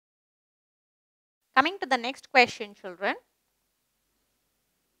Coming to the next question, children.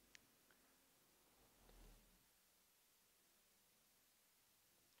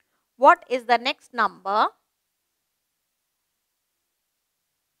 What is the next number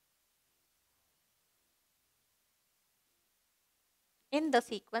in the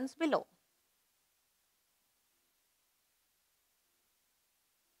sequence below?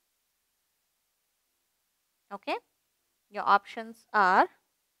 Okay, your options are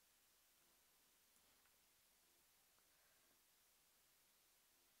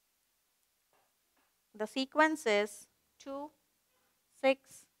the sequence is 2,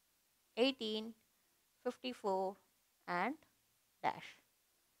 6, 18, 54 and dash.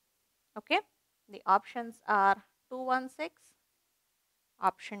 Okay, the options are 216,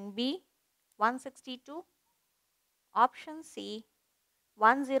 option B 162, option C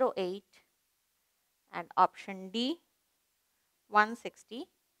 108 and option D 165.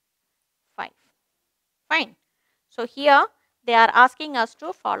 Fine. So here they are asking us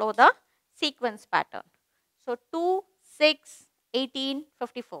to follow the sequence pattern. So 2, 6, 18,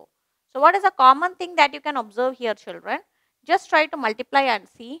 54. So what is a common thing that you can observe here, children? Just try to multiply and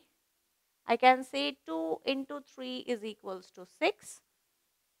see. I can say 2 into 3 is equals to 6,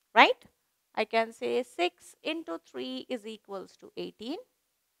 right? I can say 6 into 3 is equals to 18,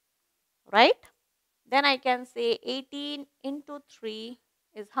 right? Then I can say 18 into 3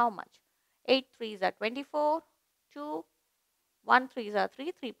 is how much? 8 3s are 24, 2, 1 3s are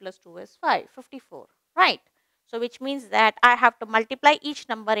 3, 3 plus 2 is 5, 54, right? So which means that I have to multiply each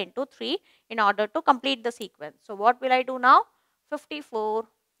number into 3 in order to complete the sequence. So what will I do now? 54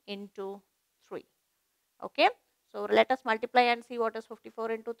 into 3. Okay. So let us multiply and see what is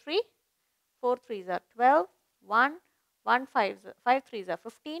 54 into 3. 4 3s are 12, 1, 1 5 3s are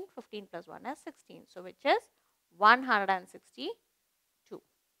 15, 15 plus 1 is 16. So which is 162.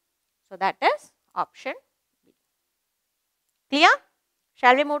 So that is option B. Clear?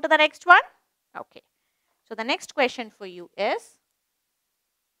 Shall we move to the next one? Okay. So the next question for you is,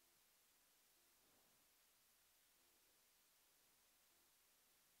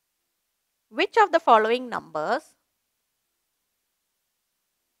 which of the following numbers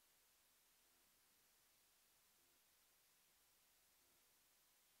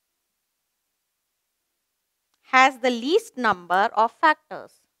has the least number of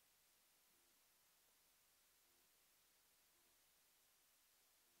factors?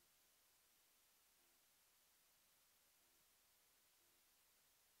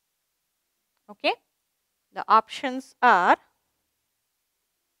 Okay. The options are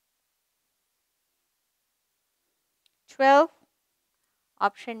 12,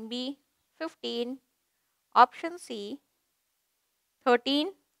 option B 15, option C 13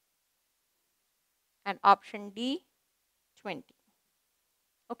 and option D 20.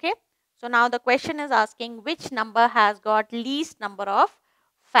 Okay. So now the question is asking which number has got least number of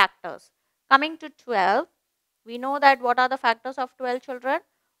factors. Coming to 12, we know that what are the factors of 12, children?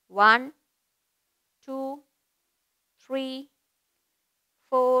 1, 2, 3,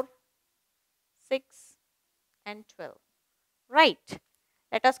 4, 6 and 12. Right.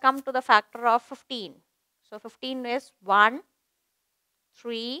 Let us come to the factor of 15. So 15 is 1,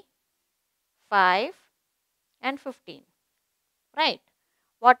 3, 5 and 15. Right.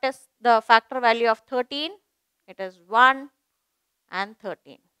 What is the factor value of 13? It is 1 and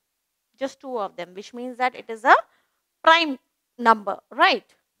 13. Just two of them, which means that it is a prime number,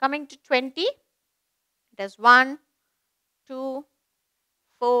 right? Coming to 20, it is 1, 2,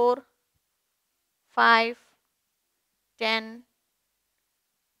 4, 5, 10,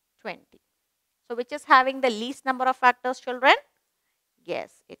 20. So which is having the least number of factors, children?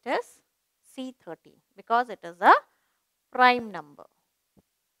 Yes, it is C13 because it is a prime number.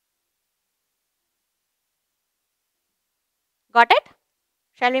 Got it?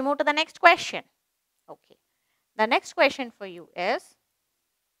 Shall we move to the next question? Okay. The next question for you is,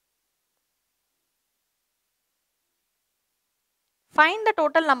 find the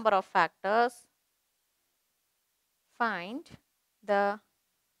total number of factors. Find the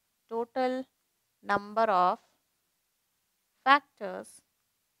total number of factors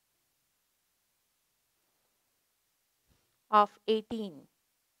of 18.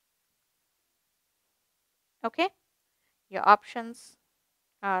 Okay. Your options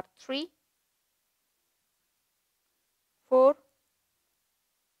are 3, 4,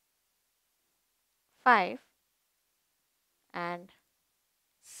 5 and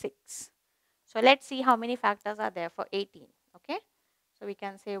 6. So let's see how many factors are there for 18. Okay. So we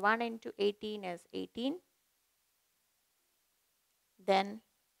can say 1 into 18 is 18. Then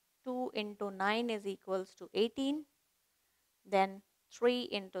 2 into 9 is equals to 18. Then 3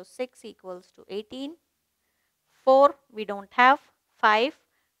 into 6 equals to 18. 4 we don't have. 5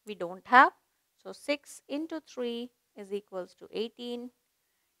 we don't have. So 6 into 3 is equals to 18.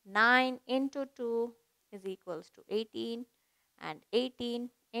 9 into 2 is equals to 18. And 18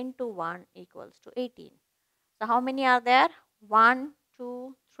 into 1 equals to 18. So how many are there? 1,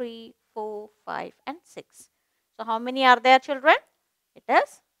 2, 3, 4, 5 and 6. So how many are there, children? It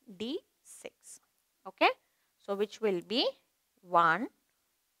is D6. Okay. So which will be 1,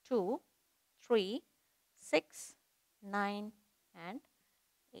 2, 3, 6, 9 and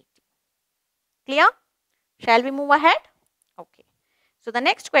 18. Clear? Shall we move ahead? Okay. So the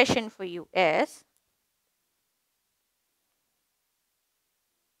next question for you is,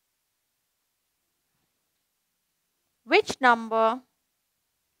 which number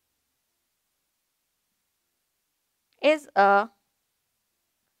is a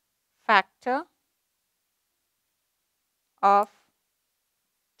factor of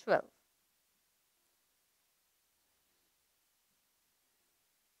 12?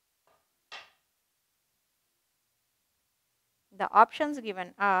 The options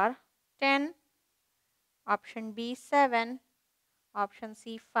given are 10, option B 7, option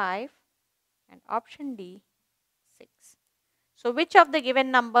C 5 and option D 6. So which of the given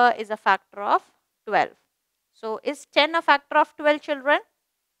number is a factor of 12? So is 10 a factor of 12, children?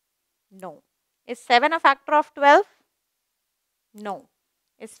 No. Is 7 a factor of 12? No.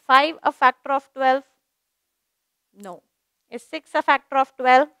 Is 5 a factor of 12? No. Is 6 a factor of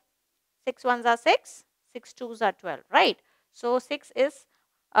 12? 6 ones are 6, 6 twos are 12, right? So 6 is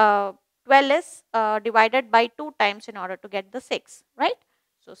 12 is divided by 2 times in order to get the 6, right?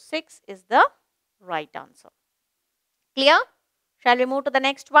 So 6 is the right answer. Clear? Shall we move to the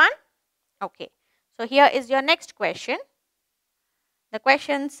next one? Okay. So here is your next question. The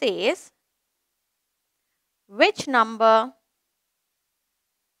question says, which number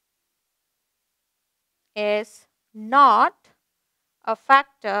is not a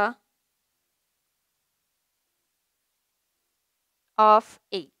factor of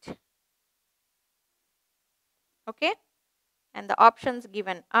 8? Okay. And the options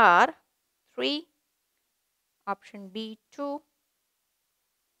given are 3, option B 2,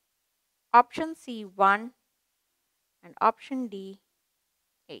 option C 1 and option D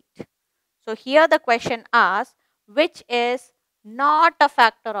 8. So here the question asks, which is not a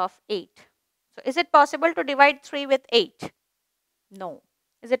factor of 8? So is it possible to divide 3 with 8? No.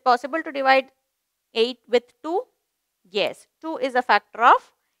 Is it possible to divide 8 with 2? Yes. 2 is a factor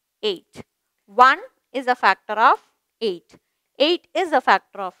of 8. 1 is a factor of 8. 8 is a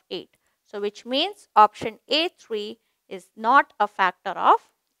factor of 8. So which means option A3 is not a factor of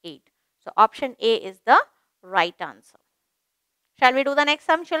 8. So option A is the right answer. Shall we do the next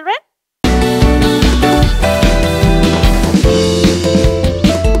sum, children?